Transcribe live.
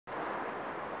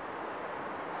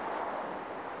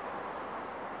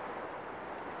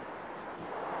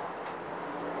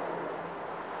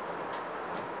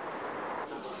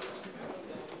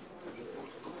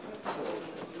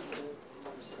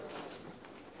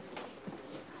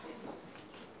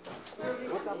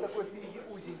там такой впереди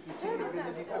узенький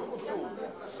серебряный микрофон.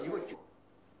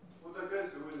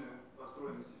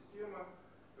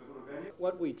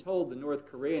 What we told the North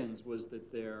Koreans was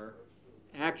that their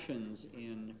actions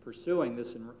in pursuing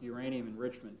this uranium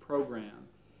enrichment program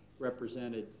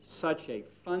represented such a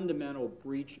fundamental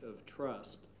breach of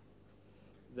trust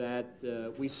that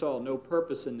we saw no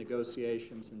purpose in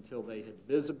negotiations until they had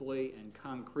visibly and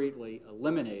concretely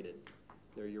eliminated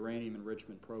their uranium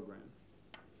enrichment program.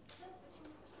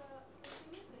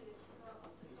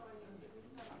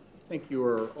 I think you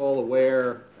are all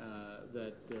aware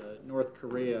that North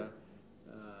Korea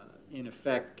in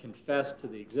effect confessed to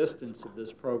the existence of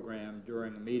this program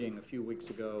during a meeting a few weeks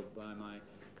ago by my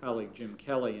colleague Jim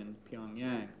Kelly in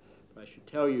Pyongyang. But I should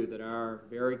tell you that our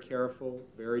very careful,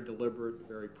 very deliberate,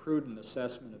 very prudent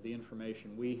assessment of the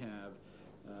information we have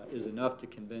is enough to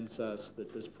convince us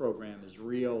that this program is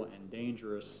real and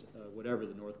dangerous, whatever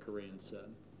the North Koreans said.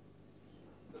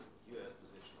 What's the U.S.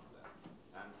 position on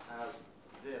that? And has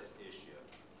this issue?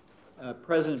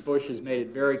 President Bush has made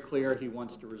it very clear he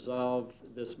wants to resolve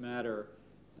this matter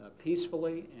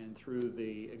peacefully and through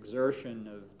the exertion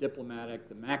of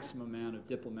the maximum amount of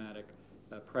diplomatic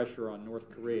pressure on North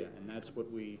Korea, and that's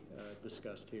what we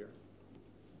discussed here.